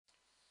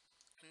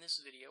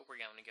this video, we're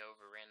going to go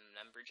over random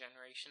number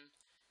generation.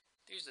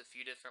 There's a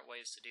few different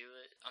ways to do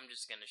it. I'm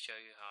just going to show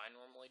you how I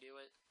normally do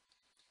it.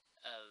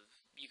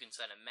 You can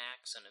set a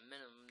max and a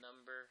minimum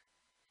number,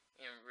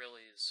 and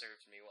really it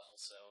serves me well,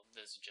 so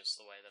this is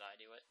just the way that I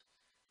do it.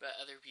 But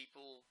other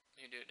people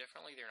who do it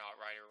differently, they're not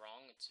right or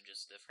wrong, it's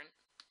just different.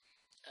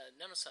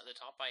 Notice at the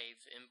top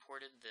I've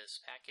imported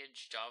this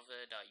package,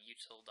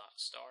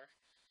 java.util.star.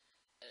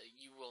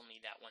 You will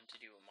need that one to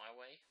do it my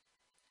way.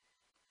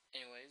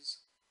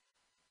 Anyways,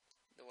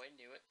 the way to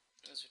do it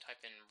is to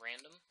type in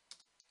random,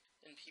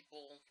 and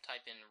people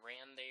type in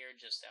ran there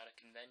just out of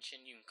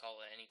convention. You can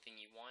call it anything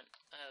you want.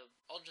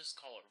 I'll just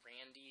call it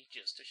Randy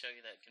just to show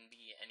you that it can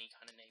be any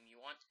kind of name you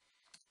want.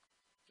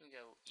 You can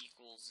go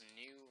equals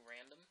new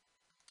random,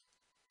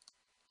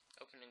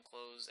 open and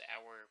close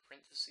our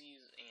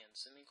parentheses and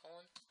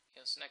semicolon.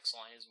 This next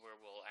line is where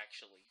we'll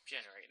actually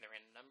generate the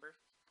random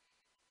number.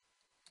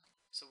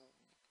 So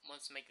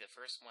let's make the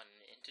first one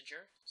an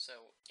integer.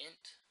 So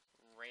int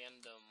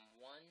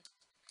random1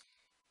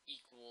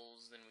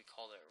 equals, then we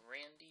call it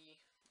Randy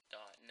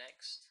dot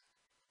next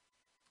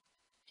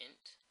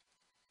int.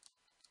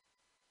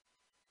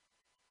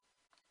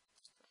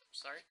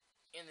 Sorry.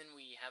 And then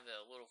we have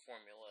a little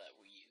formula that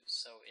we use.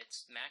 So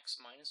it's max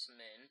minus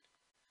min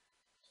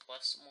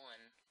plus 1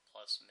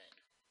 plus min.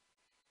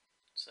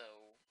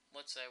 So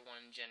let's say I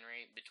want to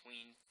generate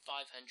between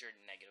 500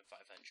 and negative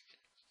 500.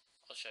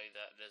 I'll show you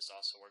that this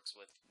also works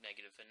with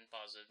negative and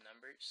positive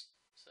numbers.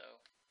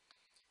 So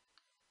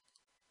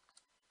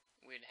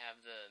we'd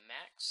have the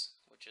max,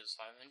 which is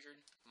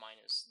 500,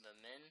 minus the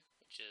min,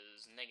 which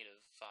is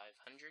negative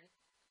 500.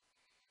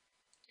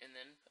 And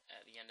then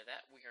at the end of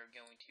that, we are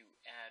going to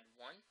add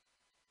 1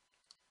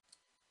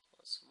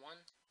 plus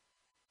 1.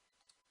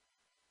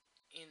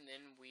 And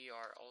then we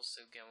are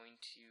also going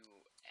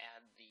to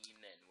add the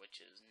min, which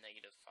is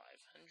negative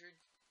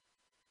 500.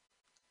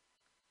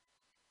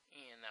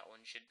 And that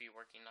one should be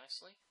working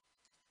nicely.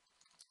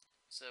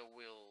 So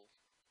we'll,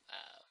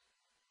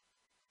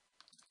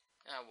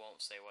 I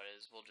won't say what it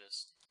is, we'll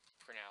just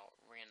print out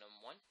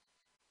random1.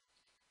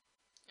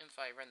 And if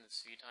I run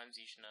this a few times,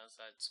 you should notice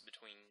that it's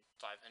between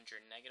 500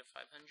 and negative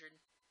 500.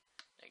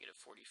 Negative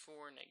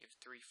 44, negative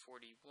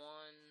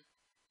 341.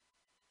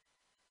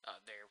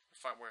 There,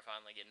 we're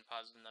finally getting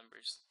positive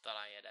numbers. Thought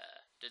I had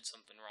did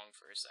something wrong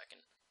for a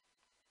second.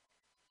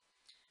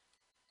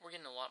 We're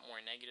getting a lot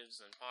more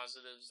negatives than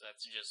positives.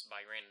 That's just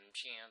by random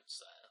chance.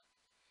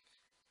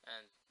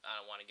 And I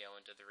don't want to go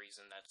into the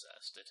reason that's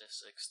a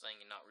statistics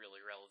thing and not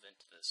really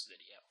relevant to this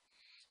video.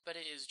 But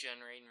it is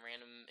generating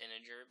random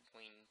integer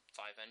between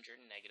 500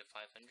 and negative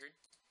 500.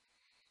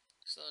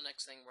 So the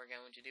next thing we're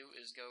going to do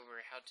is go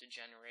over how to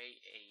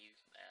generate a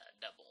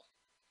double.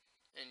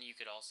 And you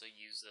could also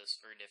use this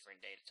for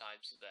different data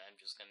types, but I'm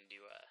just going to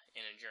do a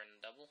integer and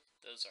a double.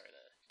 Those are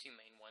the two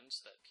main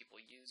ones that people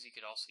use. You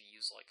could also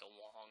use like a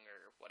long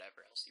or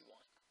whatever else you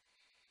want.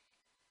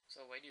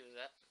 So the way to do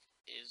that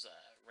is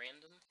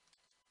random.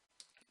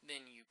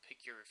 Then you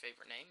pick your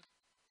favorite name.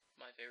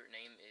 My favorite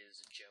name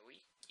is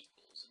Joey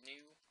equals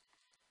new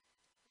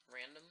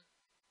random.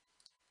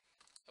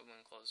 Open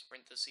and close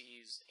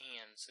parentheses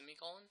and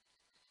semicolon.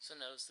 So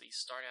notice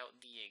these start out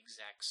the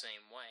exact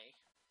same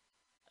way.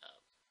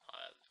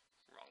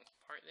 Wrong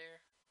part there.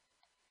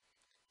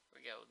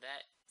 There we go.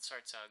 That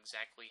starts out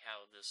exactly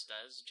how this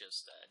does,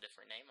 just a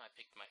different name. I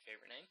picked my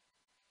favorite name.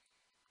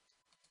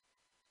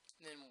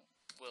 Then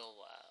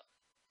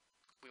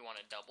we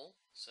want a double.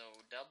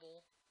 So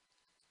double,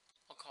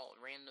 I'll call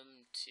it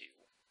random2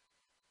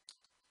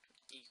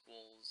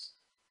 equals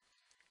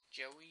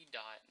Joey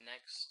dot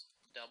next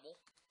double.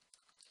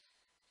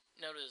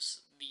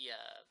 Notice the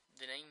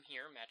name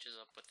here matches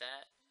up with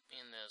that,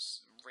 and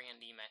this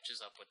Randy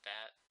matches up with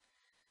that.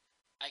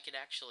 I could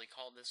actually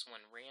call this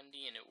one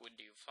Randy and it would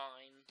do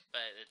fine,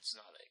 but it's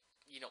not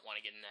you don't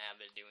want to get in the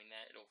habit of doing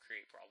that. It'll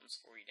create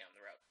problems for you down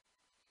the road.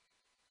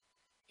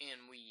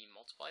 And we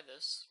multiply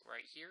this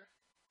right here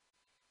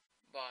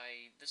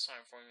by, this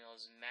time formula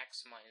is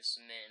max minus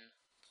min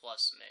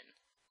plus min.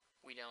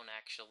 We don't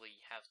actually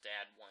have to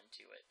add 1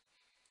 to it.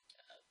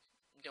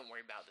 Don't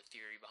worry about the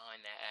theory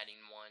behind that,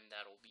 adding 1,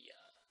 that'll be,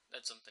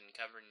 that's something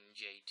covered in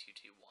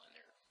J221,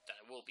 or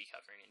that I will be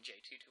covering in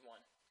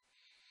J221.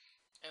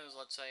 And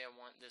let's say I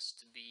want this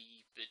to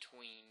be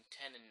between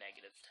 10 and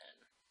negative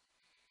 10.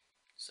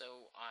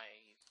 So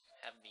I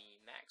have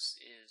the max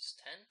is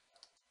 10.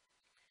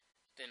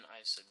 Then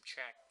I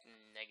subtract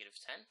negative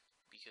 10,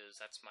 because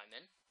that's my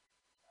min.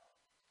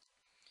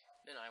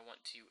 Then I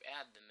want to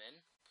add the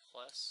min,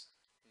 plus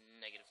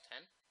negative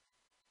 10.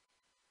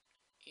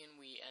 And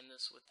we end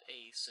this with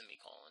a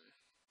semicolon.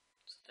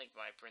 So I think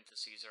my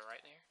parentheses are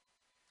right there.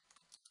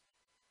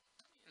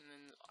 And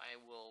then I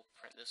will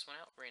print this one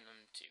out,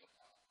 random2.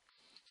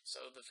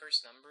 So the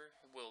first number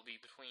will be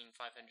between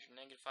 500 and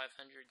negative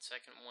 500.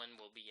 Second one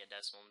will be a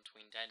decimal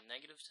between 10 and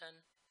negative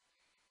 10.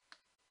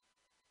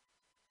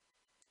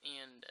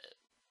 And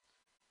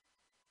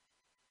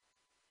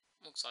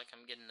looks like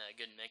I'm getting a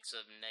good mix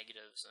of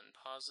negatives and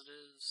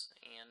positives,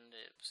 and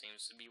it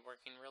seems to be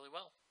working really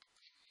well.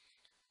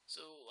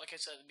 So, like I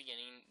said at the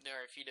beginning,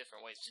 there are a few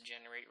different ways to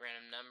generate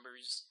random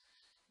numbers,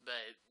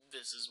 but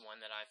this is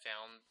one that I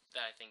found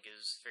that I think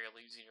is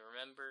fairly easy to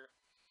remember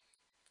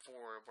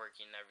for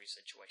working in every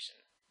situation.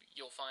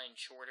 You'll find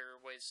shorter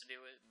ways to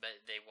do it,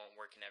 but they won't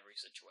work in every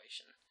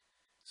situation.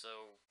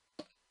 So,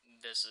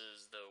 this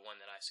is the one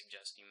that I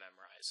suggest you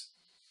memorize.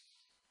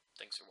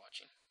 Thanks for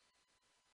watching.